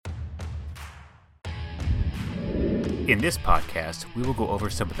In this podcast, we will go over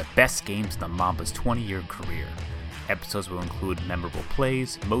some of the best games in the Mamba's 20-year career. Episodes will include memorable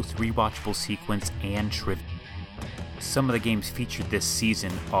plays, most rewatchable sequence, and trivia. Some of the games featured this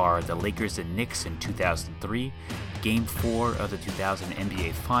season are the Lakers and Knicks in 2003, Game 4 of the 2000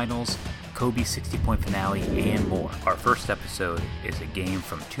 NBA Finals, Kobe's 60-point finale, and more. Our first episode is a game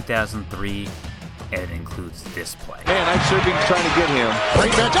from 2003, and it includes this play. Man, I'm serving trying to get him.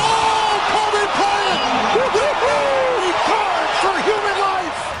 Bring that. Oh, Kobe Bryant! He carved for human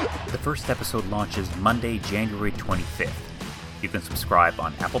life! The first episode launches Monday, January 25th. You can subscribe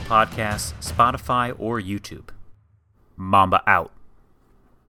on Apple Podcasts, Spotify, or YouTube. Mamba out.